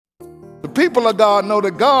The people of God know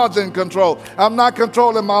that God's in control. I'm not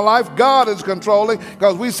controlling my life. God is controlling,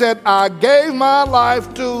 because we said, I gave my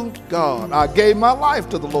life to God. I gave my life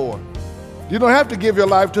to the Lord. You don't have to give your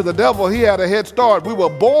life to the devil. He had a head start. We were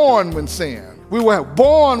born with sin. We were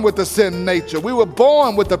born with the sin nature. We were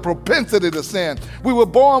born with the propensity to sin. We were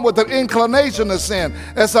born with the inclination to sin.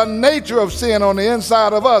 It's a nature of sin on the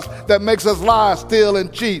inside of us that makes us lie, steal,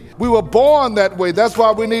 and cheat. We were born that way. That's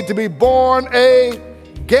why we need to be born again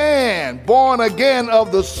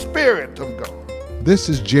of the Spirit of God. This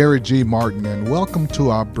is Jerry G. Martin, and welcome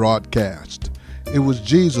to our broadcast. It was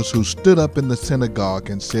Jesus who stood up in the synagogue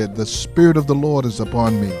and said, "The Spirit of the Lord is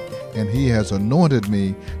upon me, and he has anointed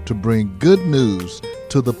me to bring good news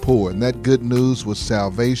to the poor." And that good news was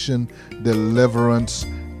salvation, deliverance,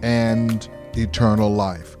 and eternal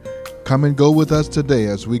life. Come and go with us today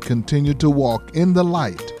as we continue to walk in the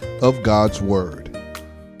light of God's Word.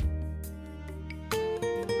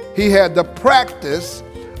 He had the practice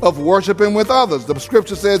of worshiping with others. The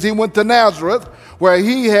scripture says he went to Nazareth, where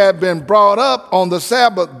he had been brought up on the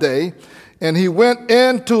Sabbath day, and he went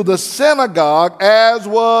into the synagogue as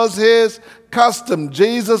was his custom.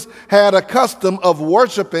 Jesus had a custom of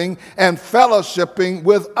worshiping and fellowshipping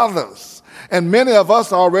with others. And many of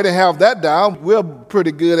us already have that down. We're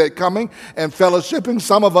pretty good at coming and fellowshipping.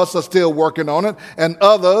 Some of us are still working on it, and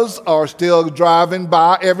others are still driving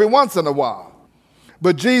by every once in a while.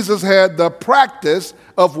 But Jesus had the practice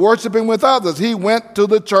of worshiping with others. He went to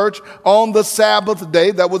the church on the Sabbath day.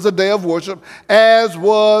 That was a day of worship, as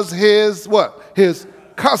was his what? His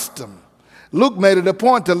custom. Luke made it a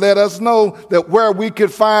point to let us know that where we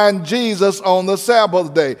could find Jesus on the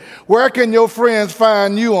Sabbath day. Where can your friends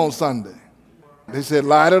find you on Sunday? They said,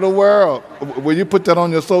 light of the world. Will you put that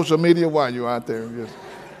on your social media while you're out there?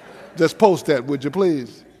 Just post that, would you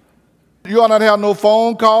please? You ought not have no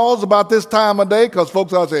phone calls about this time of day, because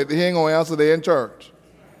folks ought to say, he ain't going to answer, they're in church.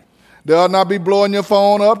 They ought not be blowing your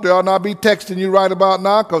phone up. They ought not be texting you right about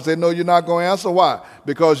now, because they know you're not going to answer. Why?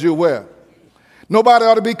 Because you're where? Nobody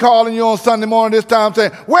ought to be calling you on Sunday morning this time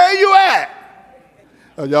saying, where you at?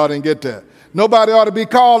 Oh, y'all didn't get that. Nobody ought to be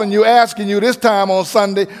calling you, asking you this time on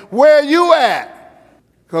Sunday, where you at?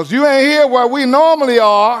 Because you ain't here where we normally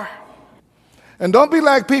are. And don't be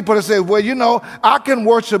like people that say, well, you know, I can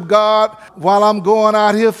worship God while I'm going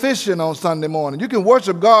out here fishing on Sunday morning. You can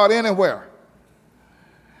worship God anywhere.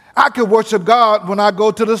 I can worship God when I go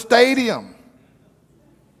to the stadium.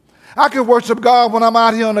 I can worship God when I'm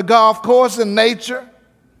out here on the golf course in nature.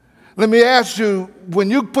 Let me ask you, when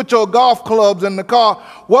you put your golf clubs in the car,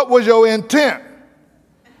 what was your intent?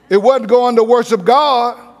 It wasn't going to worship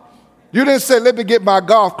God. You didn't say, let me get my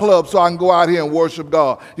golf club so I can go out here and worship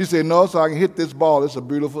God. You say, no, so I can hit this ball. It's a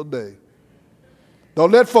beautiful day.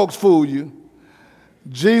 Don't let folks fool you.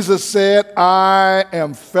 Jesus said, I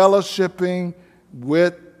am fellowshipping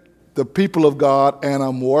with the people of God, and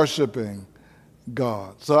I'm worshiping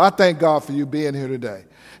God. So I thank God for you being here today.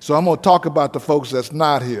 So I'm going to talk about the folks that's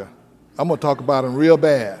not here. I'm going to talk about them real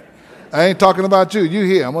bad. I ain't talking about you. You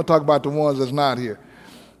here. I'm going to talk about the ones that's not here.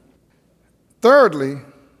 Thirdly,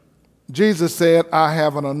 Jesus said, I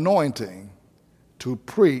have an anointing to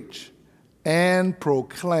preach and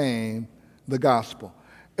proclaim the gospel.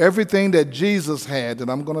 Everything that Jesus had that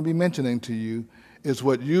I'm going to be mentioning to you is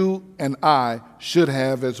what you and I should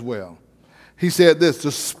have as well. He said this,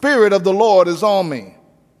 the Spirit of the Lord is on me,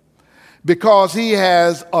 because he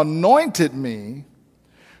has anointed me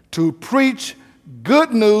to preach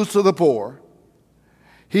good news to the poor.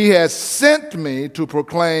 He has sent me to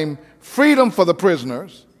proclaim freedom for the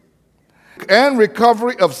prisoners and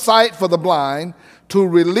recovery of sight for the blind, to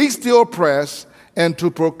release the oppressed, and to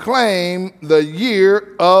proclaim the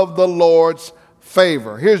year of the Lord's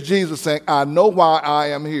favor. Here's Jesus saying, I know why I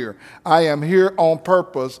am here. I am here on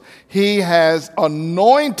purpose. He has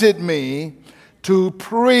anointed me to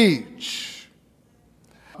preach.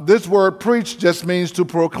 This word preach just means to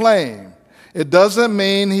proclaim. It doesn't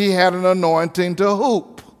mean he had an anointing to hoop.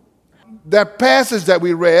 That passage that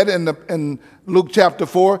we read in Luke chapter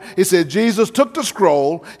 4, he said, Jesus took the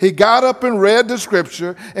scroll, he got up and read the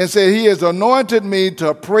scripture and said, he has anointed me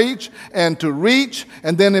to preach and to reach.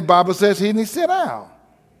 And then the Bible says he sat down.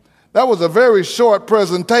 That was a very short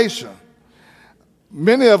presentation.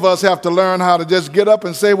 Many of us have to learn how to just get up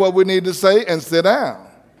and say what we need to say and sit down.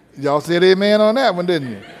 Y'all said amen on that one,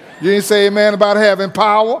 didn't you? You didn't say amen about having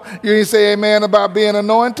power. You didn't say amen about being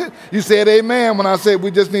anointed. You said amen when I said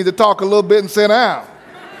we just need to talk a little bit and sit down.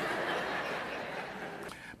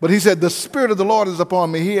 But he said, the Spirit of the Lord is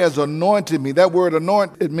upon me. He has anointed me. That word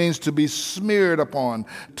anoint, it means to be smeared upon,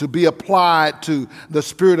 to be applied to. The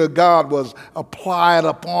Spirit of God was applied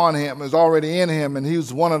upon him, is already in him, and he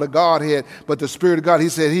was one of the Godhead. But the Spirit of God, he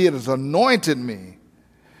said, he has anointed me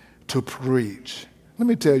to preach. Let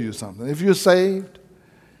me tell you something. If you're saved,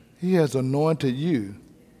 he has anointed you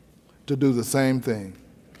to do the same thing.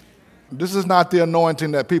 This is not the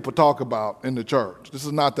anointing that people talk about in the church. This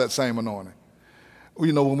is not that same anointing.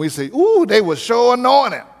 You know, when we say, ooh, they were sure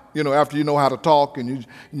anointed, you know, after you know how to talk and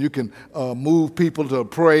you can move people to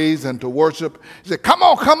praise and to worship. You say, come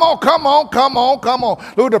on, come on, come on, come on, come on.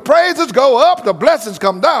 Look, the praises go up, the blessings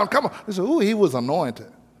come down. Come on. They say, ooh, he was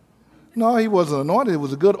anointed. No, he wasn't anointed. He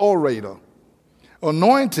was a good orator.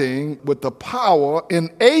 Anointing with the power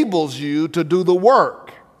enables you to do the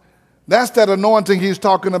work. That's that anointing he's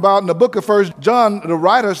talking about. In the book of 1 John, the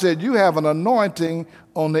writer said, you have an anointing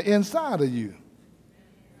on the inside of you.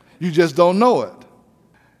 You just don't know it.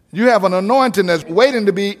 You have an anointing that's waiting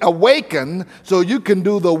to be awakened so you can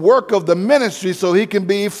do the work of the ministry so he can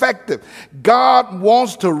be effective. God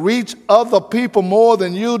wants to reach other people more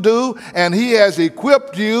than you do, and he has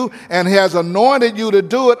equipped you and has anointed you to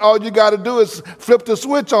do it. All you got to do is flip the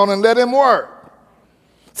switch on and let him work.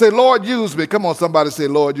 Say, Lord, use me. Come on, somebody say,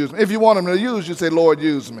 Lord, use me. If you want him to use you, say, Lord,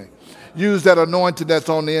 use me. Use that anointing that's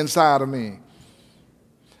on the inside of me.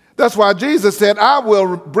 That's why Jesus said, I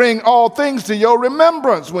will bring all things to your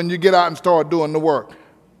remembrance when you get out and start doing the work.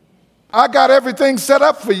 I got everything set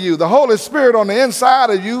up for you. The Holy Spirit on the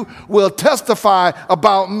inside of you will testify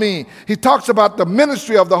about me. He talks about the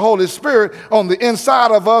ministry of the Holy Spirit on the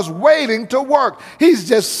inside of us waiting to work. He's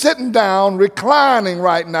just sitting down, reclining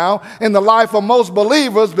right now in the life of most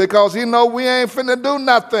believers because he know we ain't finna do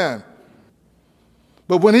nothing.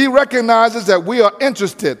 But when he recognizes that we are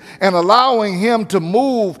interested in allowing him to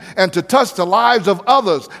move and to touch the lives of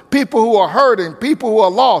others, people who are hurting, people who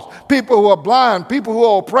are lost, people who are blind, people who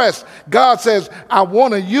are oppressed, God says, I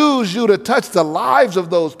want to use you to touch the lives of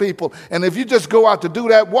those people. And if you just go out to do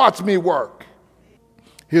that, watch me work.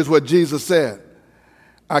 Here's what Jesus said.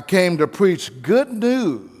 I came to preach good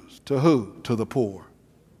news to who? To the poor.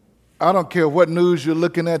 I don't care what news you're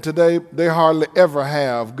looking at today, they hardly ever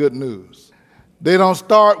have good news. They don't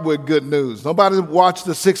start with good news. Nobody watched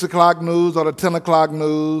the 6 o'clock news or the 10 o'clock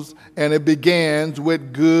news, and it begins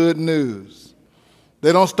with good news.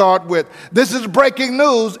 They don't start with, this is breaking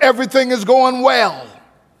news, everything is going well.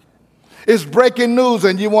 It's breaking news,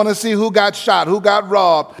 and you want to see who got shot, who got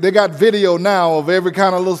robbed. They got video now of every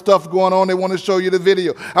kind of little stuff going on. They want to show you the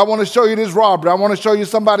video. I want to show you this robbery. I want to show you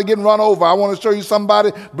somebody getting run over. I want to show you somebody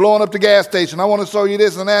blowing up the gas station. I want to show you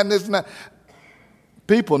this and that and this and that.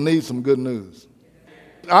 People need some good news.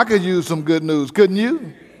 I could use some good news, couldn't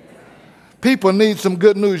you? People need some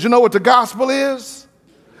good news. You know what the gospel is?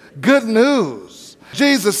 Good news.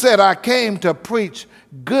 Jesus said, I came to preach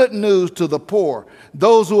good news to the poor,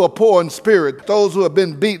 those who are poor in spirit, those who have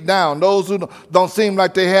been beat down, those who don't seem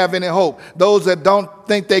like they have any hope, those that don't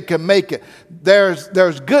think they can make it.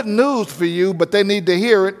 There's good news for you, but they need to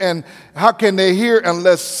hear it. And how can they hear it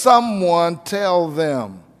unless someone tell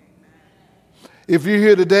them? If you're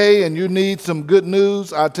here today and you need some good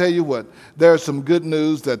news, I'll tell you what, there's some good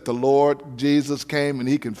news that the Lord Jesus came and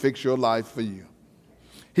he can fix your life for you.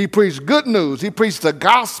 He preached good news. He preached the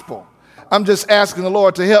gospel. I'm just asking the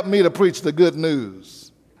Lord to help me to preach the good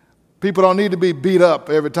news. People don't need to be beat up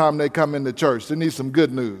every time they come into church. They need some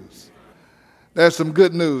good news. There's some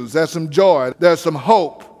good news. There's some joy. There's some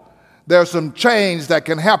hope. There's some change that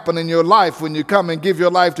can happen in your life when you come and give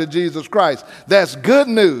your life to Jesus Christ. That's good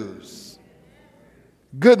news.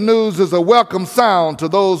 Good news is a welcome sound to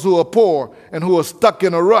those who are poor and who are stuck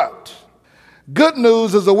in a rut. Good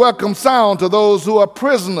news is a welcome sound to those who are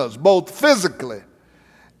prisoners, both physically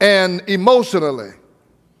and emotionally.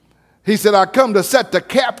 He said, I come to set the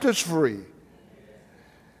captives free.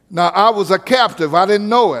 Now, I was a captive. I didn't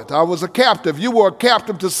know it. I was a captive. You were a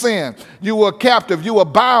captive to sin. You were a captive. You were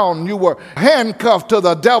bound. You were handcuffed to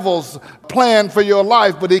the devil's plan for your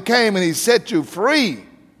life, but he came and he set you free.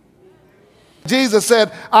 Jesus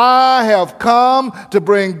said, I have come to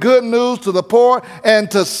bring good news to the poor and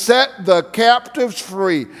to set the captives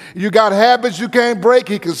free. You got habits you can't break,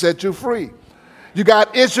 he can set you free. You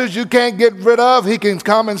got issues you can't get rid of, he can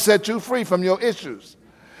come and set you free from your issues.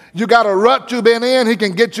 You got a rut you've been in, he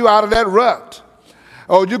can get you out of that rut.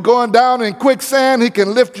 Oh, you're going down in quicksand, he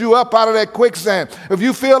can lift you up out of that quicksand. If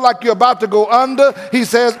you feel like you're about to go under, he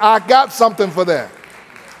says, I got something for that.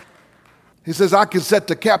 He says, I can set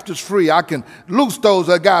the captives free. I can loose those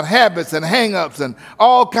that got habits and hang-ups and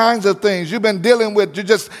all kinds of things you've been dealing with. You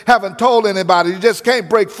just haven't told anybody. You just can't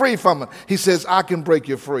break free from it. He says, I can break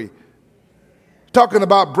you free. Talking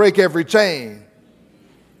about break every chain.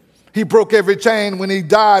 He broke every chain when he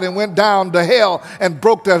died and went down to hell and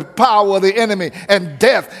broke the power of the enemy and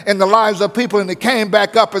death in the lives of people. And he came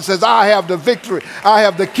back up and says, I have the victory. I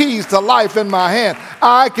have the keys to life in my hand.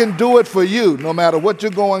 I can do it for you no matter what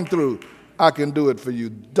you're going through. I can do it for you.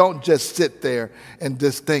 Don't just sit there and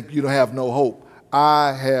just think you don't have no hope.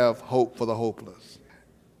 I have hope for the hopeless.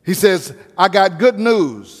 He says, I got good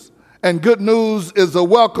news. And good news is a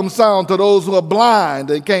welcome sound to those who are blind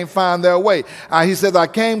and can't find their way. He says, I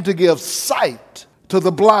came to give sight to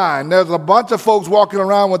the blind. There's a bunch of folks walking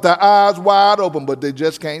around with their eyes wide open, but they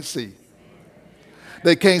just can't see.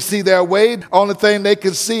 They can't see their way. Only thing they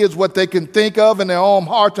can see is what they can think of in their own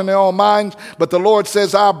hearts and their own minds. But the Lord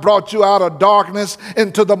says, I brought you out of darkness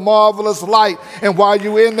into the marvelous light. And while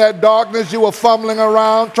you were in that darkness, you were fumbling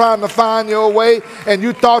around trying to find your way, and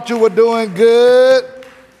you thought you were doing good.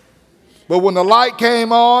 But when the light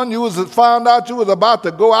came on, you found out you was about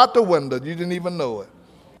to go out the window. You didn't even know it.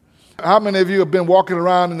 How many of you have been walking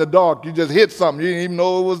around in the dark? You just hit something. You didn't even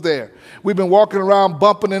know it was there. We've been walking around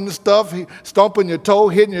bumping into stuff, stomping your toe,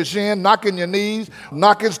 hitting your shin, knocking your knees,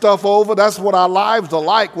 knocking stuff over. That's what our lives are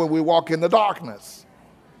like when we walk in the darkness.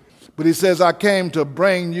 But he says, I came to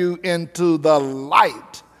bring you into the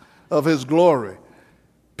light of his glory.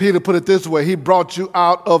 Peter put it this way. He brought you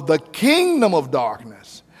out of the kingdom of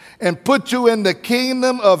darkness and put you in the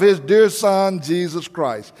kingdom of his dear son, Jesus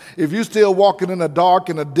Christ. If you're still walking in a dark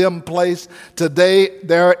and a dim place, today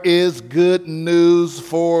there is good news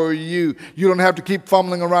for you. You don't have to keep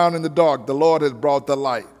fumbling around in the dark. The Lord has brought the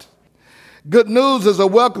light. Good news is a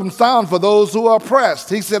welcome sound for those who are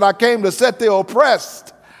oppressed. He said, I came to set the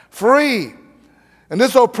oppressed free. And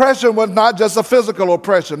this oppression was not just a physical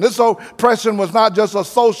oppression. This oppression was not just a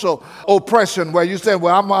social oppression where you say,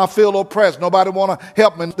 well, I feel oppressed. Nobody want to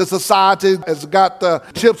help me. The society has got the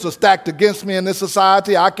chips are stacked against me in this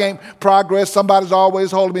society. I can't progress. Somebody's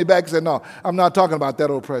always holding me back and saying, no, I'm not talking about that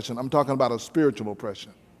oppression. I'm talking about a spiritual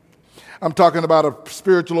oppression. I'm talking about a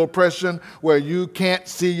spiritual oppression where you can't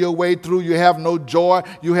see your way through. You have no joy.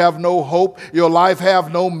 You have no hope. Your life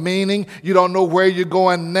have no meaning. You don't know where you're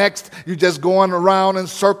going next. You're just going around in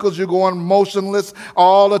circles. You're going motionless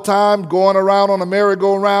all the time, going around on a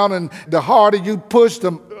merry-go-round. And the harder you push,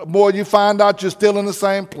 the more you find out you're still in the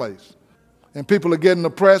same place. And people are getting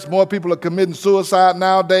oppressed. More people are committing suicide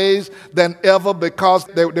nowadays than ever because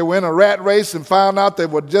they were in a rat race and found out they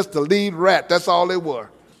were just the lead rat. That's all they were.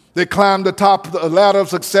 They climbed the top of the ladder of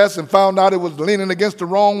success and found out it was leaning against the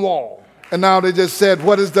wrong wall. And now they just said,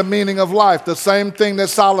 what is the meaning of life? The same thing that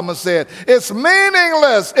Solomon said. It's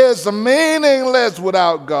meaningless. It's meaningless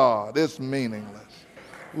without God. It's meaningless.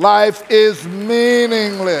 Life is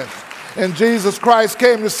meaningless. And Jesus Christ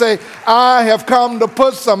came to say, I have come to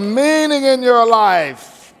put some meaning in your life.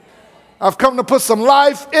 I've come to put some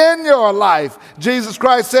life in your life. Jesus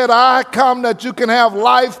Christ said, I come that you can have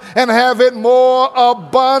life and have it more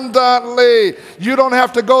abundantly. You don't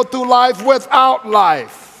have to go through life without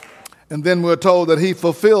life. And then we're told that he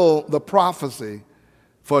fulfilled the prophecy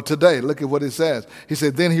for today. Look at what he says. He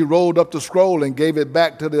said, then he rolled up the scroll and gave it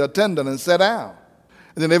back to the attendant and sat down.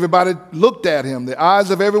 And then everybody looked at him. The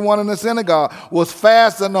eyes of everyone in the synagogue was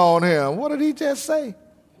fastened on him. What did he just say?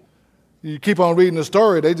 You keep on reading the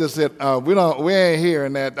story, they just said, we ain't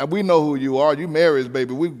hearing that. We know who you are. You Mary's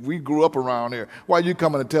baby. We grew up around here. Why are you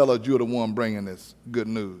coming to tell us you're the one bringing this good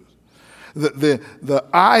news? The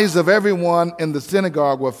eyes of everyone in the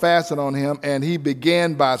synagogue were fastened on him, and he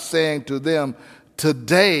began by saying to them,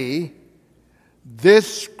 today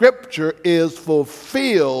this scripture is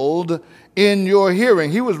fulfilled in your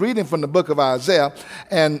hearing. He was reading from the book of Isaiah,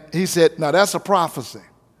 and he said, now that's a prophecy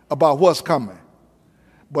about what's coming.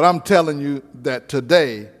 But I'm telling you that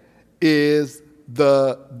today is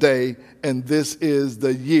the day, and this is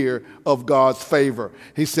the year of God's favor.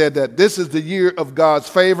 He said that this is the year of God's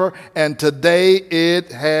favor, and today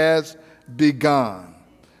it has begun.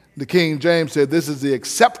 The King James said this is the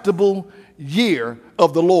acceptable year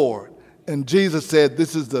of the Lord. And Jesus said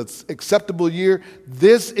this is the acceptable year.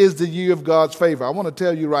 This is the year of God's favor. I want to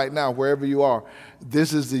tell you right now, wherever you are,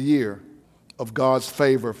 this is the year of God's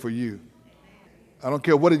favor for you. I don't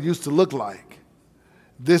care what it used to look like.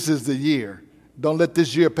 This is the year, Don't let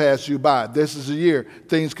this year pass you by. This is a year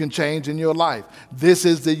things can change in your life. This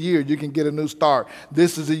is the year you can get a new start.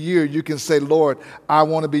 This is a year you can say, Lord, I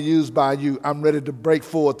want to be used by you. I'm ready to break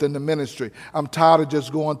forth in the ministry. I'm tired of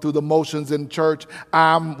just going through the motions in church.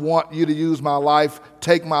 I want you to use my life.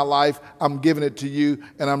 Take my life. I'm giving it to you,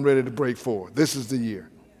 and I'm ready to break forth. This is the year.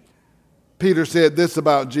 Peter said this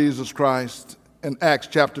about Jesus Christ in Acts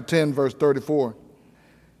chapter 10, verse 34.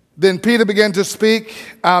 Then Peter began to speak.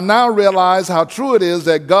 I now realize how true it is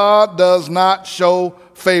that God does not show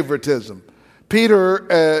favoritism.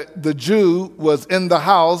 Peter, the Jew, was in the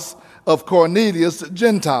house of Cornelius, the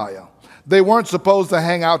Gentile. They weren't supposed to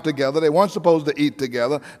hang out together. They weren't supposed to eat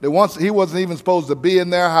together. He wasn't even supposed to be in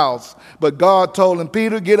their house. But God told him,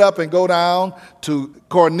 Peter, get up and go down to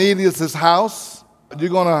Cornelius' house. You're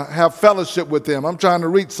going to have fellowship with him. I'm trying to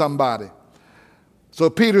reach somebody. So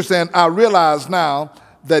Peter saying, I realize now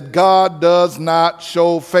that God does not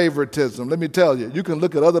show favoritism. Let me tell you, you can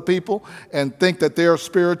look at other people and think that they're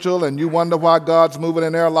spiritual and you wonder why God's moving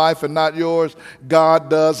in their life and not yours.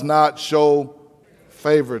 God does not show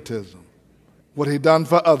favoritism. What he done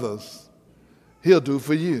for others, he'll do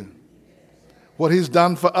for you. What he's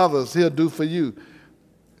done for others, he'll do for you.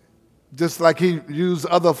 Just like he used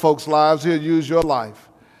other folks' lives, he'll use your life.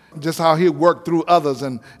 Just how he'll work through others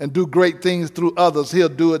and do great things through others, he'll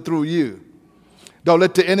do it through you. Don't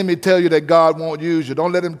let the enemy tell you that God won't use you.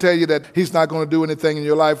 Don't let him tell you that he's not going to do anything in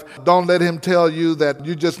your life. Don't let him tell you that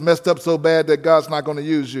you just messed up so bad that God's not going to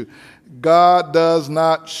use you. God does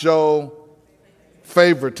not show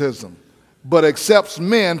favoritism, but accepts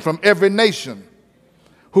men from every nation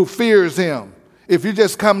who fears him. If you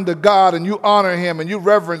just come to God and you honor him and you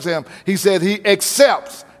reverence him, he said he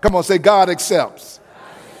accepts. Come on, say God accepts.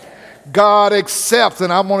 God accepts,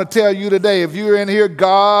 and I'm going to tell you today, if you're in here,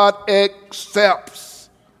 God accepts.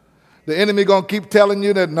 The enemy going to keep telling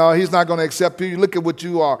you that, no, he's not going to accept you. Look at what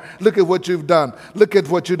you are. Look at what you've done. Look at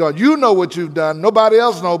what you've done. You know what you've done. Nobody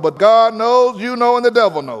else knows, but God knows, you know, and the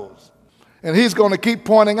devil knows. And he's going to keep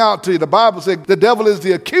pointing out to you. The Bible says the devil is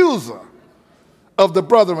the accuser of the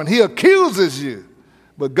brethren. He accuses you,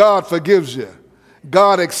 but God forgives you.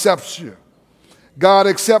 God accepts you. God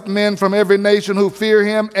accepts men from every nation who fear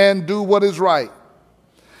him and do what is right.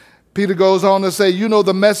 Peter goes on to say, you know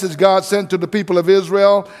the message God sent to the people of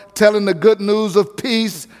Israel, telling the good news of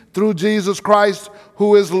peace through Jesus Christ,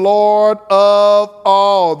 who is Lord of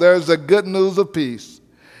all. There's the good news of peace.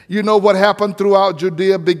 You know what happened throughout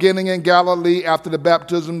Judea, beginning in Galilee after the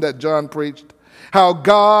baptism that John preached. How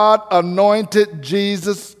God anointed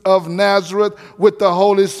Jesus of Nazareth with the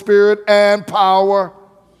Holy Spirit and power.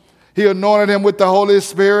 He anointed him with the Holy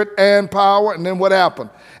Spirit and power. And then what happened?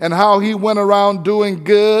 And how he went around doing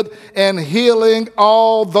good and healing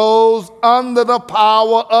all those under the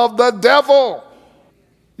power of the devil.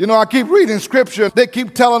 You know, I keep reading scripture. They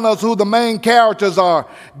keep telling us who the main characters are.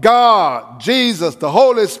 God, Jesus, the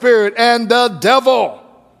Holy Spirit, and the devil.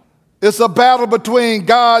 It's a battle between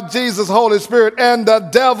God, Jesus, Holy Spirit, and the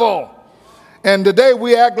devil. And today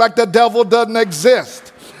we act like the devil doesn't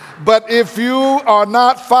exist. But if you are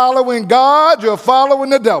not following God, you're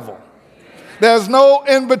following the devil. There's no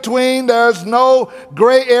in between. There's no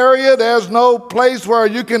gray area. There's no place where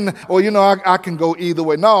you can, I can go either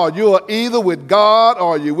way. No, you are either with God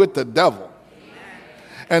or you're with the devil.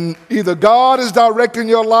 And either God is directing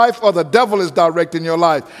your life or the devil is directing your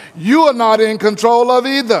life. You are not in control of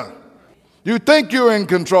either. You think you're in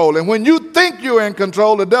control. And when you think you're in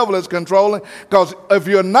control, the devil is controlling. Because if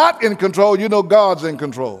you're not in control, you know God's in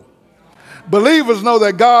control. Believers know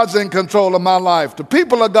that God's in control of my life. The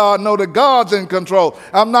people of God know that God's in control.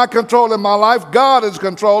 I'm not controlling my life. God is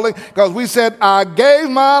controlling, because we said, I gave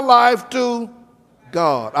my life to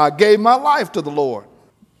God. I gave my life to the Lord.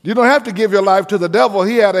 You don't have to give your life to the devil.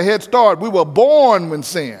 He had a head start. We were born with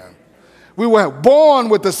sin. We were born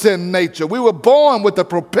with the sin nature. We were born with the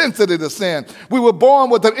propensity to sin. We were born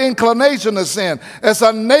with an inclination to sin. It's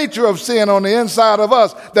a nature of sin on the inside of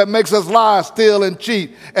us that makes us lie, steal, and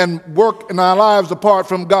cheat and work in our lives apart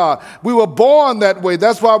from God. We were born that way.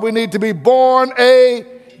 That's why we need to be born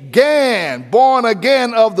again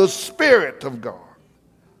of the Spirit of God.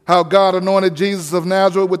 How God anointed Jesus of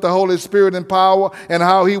Nazareth with the Holy Spirit and power, and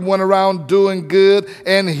how he went around doing good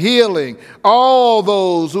and healing all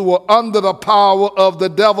those who were under the power of the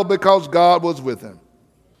devil, because God was with him.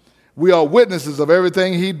 We are witnesses of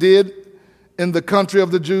everything he did in the country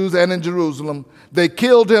of the Jews and in Jerusalem. They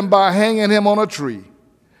killed him by hanging him on a tree.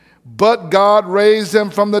 But God raised him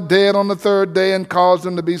from the dead on the third day and caused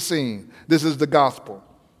him to be seen. This is the gospel.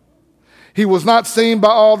 He was not seen by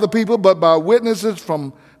all the people, but by witnesses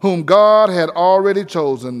from whom God had already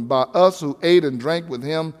chosen, by us who ate and drank with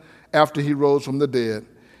him after he rose from the dead,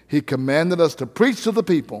 he commanded us to preach to the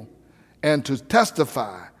people and to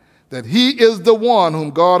testify that he is the one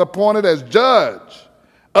whom God appointed as judge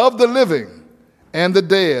of the living and the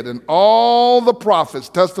dead. And all the prophets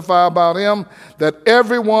testify about him that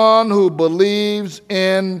everyone who believes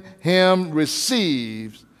in him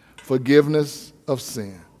receives forgiveness of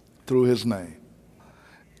sin through his name.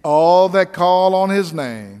 All that call on his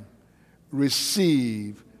name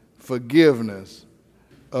receive forgiveness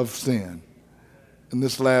of sin. And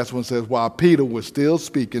this last one says, while Peter was still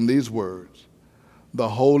speaking these words, the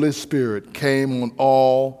Holy Spirit came on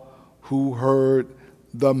all who heard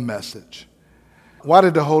the message. Why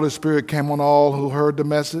did the Holy Spirit come on all who heard the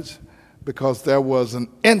message? Because there was an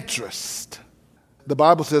interest. The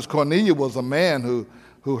Bible says Cornelius was a man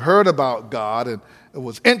who heard about God and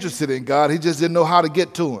was interested in God. He just didn't know how to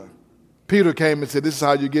get to him. Peter came and said, this is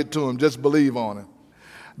how you get to him. Just believe on him.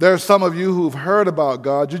 There are some of you who've heard about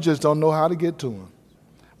God. You just don't know how to get to him.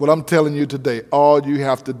 Well, I'm telling you today, all you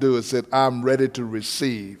have to do is say, I'm ready to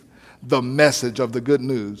receive the message of the good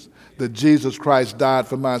news that Jesus Christ died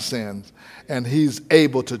for my sins, and he's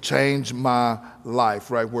able to change my life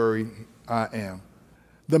right where I am.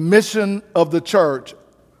 The mission of the church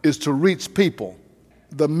is to reach people.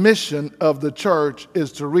 The mission of the church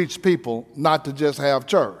is to reach people, not to just have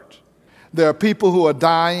church. There are people who are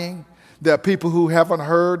dying. There are people who haven't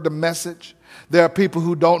heard the message. There are people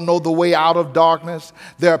who don't know the way out of darkness.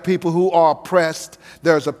 There are people who are oppressed.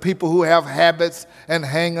 There's a people who have habits and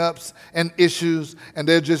hang-ups and issues, and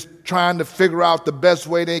they're just trying to figure out the best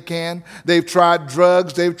way they can. They've tried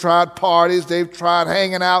drugs. They've tried parties. They've tried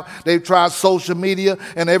hanging out. They've tried social media,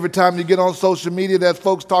 and every time you get on social media, there's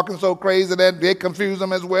folks talking so crazy that they confuse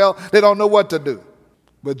them as well. They don't know what to do.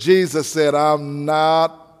 But Jesus said, I'm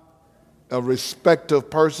not a respective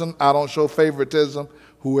person. I don't show favoritism.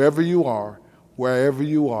 Whoever you are, wherever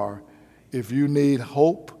you are, if you need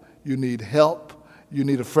hope, you need help, you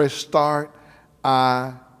need a fresh start,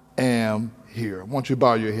 I am here. I want you to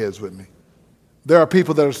bow your heads with me. There are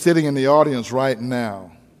people that are sitting in the audience right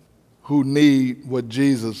now who need what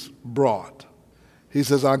Jesus brought. He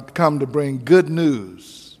says, I come to bring good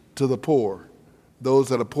news to the poor, those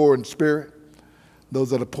that are poor in spirit,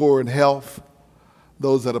 those that are poor in health,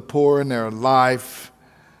 those that are poor in their life,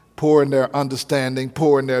 poor in their understanding,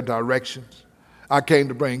 poor in their directions. I came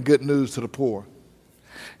to bring good news to the poor.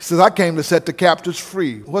 He says, I came to set the captives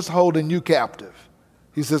free. What's holding you captive?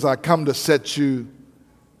 He says, I come to set you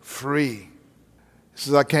free. He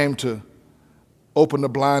says, I came to open the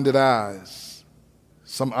blinded eyes.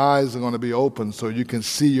 Some eyes are going to be open so you can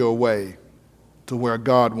see your way to where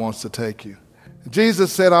God wants to take you.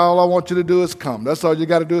 Jesus said, all I want you to do is come. That's all you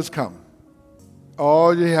got to do is come.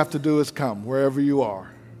 All you have to do is come wherever you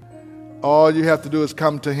are. All you have to do is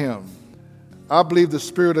come to him. I believe the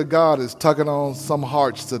Spirit of God is tugging on some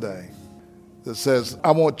hearts today that says,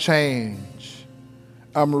 I want change.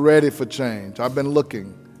 I'm ready for change. I've been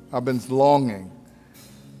looking. I've been longing.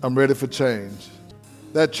 I'm ready for change.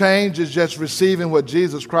 That change is just receiving what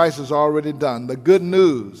Jesus Christ has already done. The good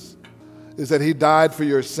news is that he died for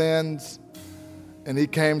your sins, and he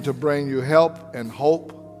came to bring you help and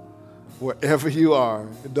hope wherever you are.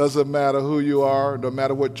 It doesn't matter who you are. It doesn't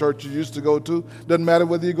matter what church you used to go to. It doesn't matter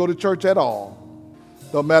whether you go to church at all.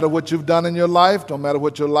 Don't matter what you've done in your life. Don't matter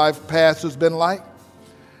what your life past has been like.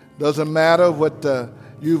 Doesn't matter what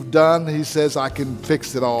you've done. He says, I can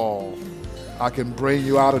fix it all. I can bring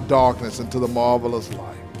you out of darkness into the marvelous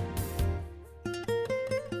light.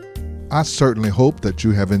 I certainly hope that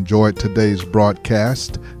you have enjoyed today's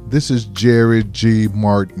broadcast. This is Jerry G.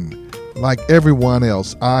 Martin. Like everyone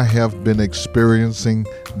else, I have been experiencing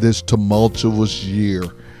this tumultuous year.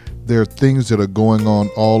 There are things that are going on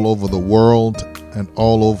all over the world and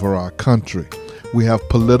all over our country. We have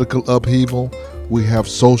political upheaval. We have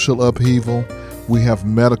social upheaval. We have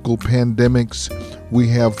medical pandemics. We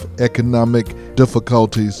have economic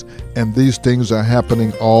difficulties, and these things are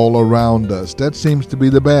happening all around us. That seems to be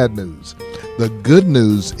the bad news. The good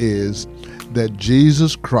news is that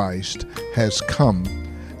Jesus Christ has come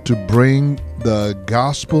to bring the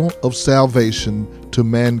gospel of salvation to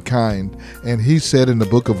mankind. And he said in the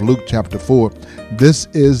book of Luke chapter 4, this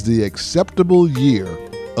is the acceptable year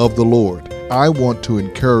of the Lord. I want to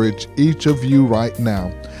encourage each of you right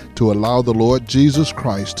now to allow the Lord Jesus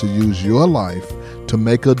Christ to use your life to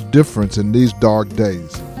make a difference in these dark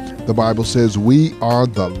days. The Bible says we are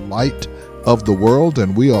the light of the world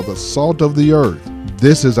and we are the salt of the earth.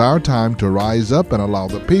 This is our time to rise up and allow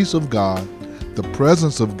the peace of God, the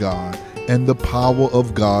presence of God, and the power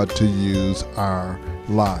of God to use our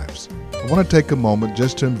lives. I want to take a moment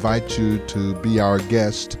just to invite you to be our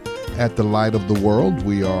guest at the Light of the World.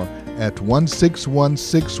 We are at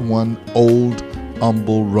 16161 Old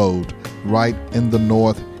Humble Road, right in the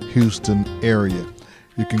North Houston area.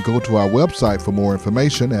 You can go to our website for more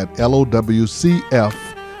information at lowcf.org.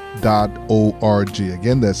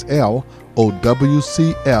 Again, that's lowcf.org.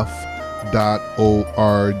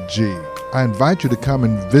 I invite you to come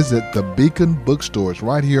and visit the Beacon bookstores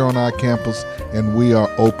right here on our campus, and we are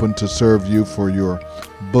open to serve you for your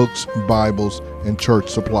books, Bibles, and church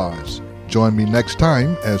supplies. Join me next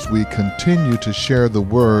time as we continue to share the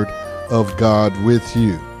Word of God with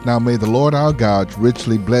you. Now may the Lord our God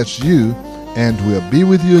richly bless you, and we'll be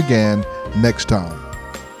with you again next time.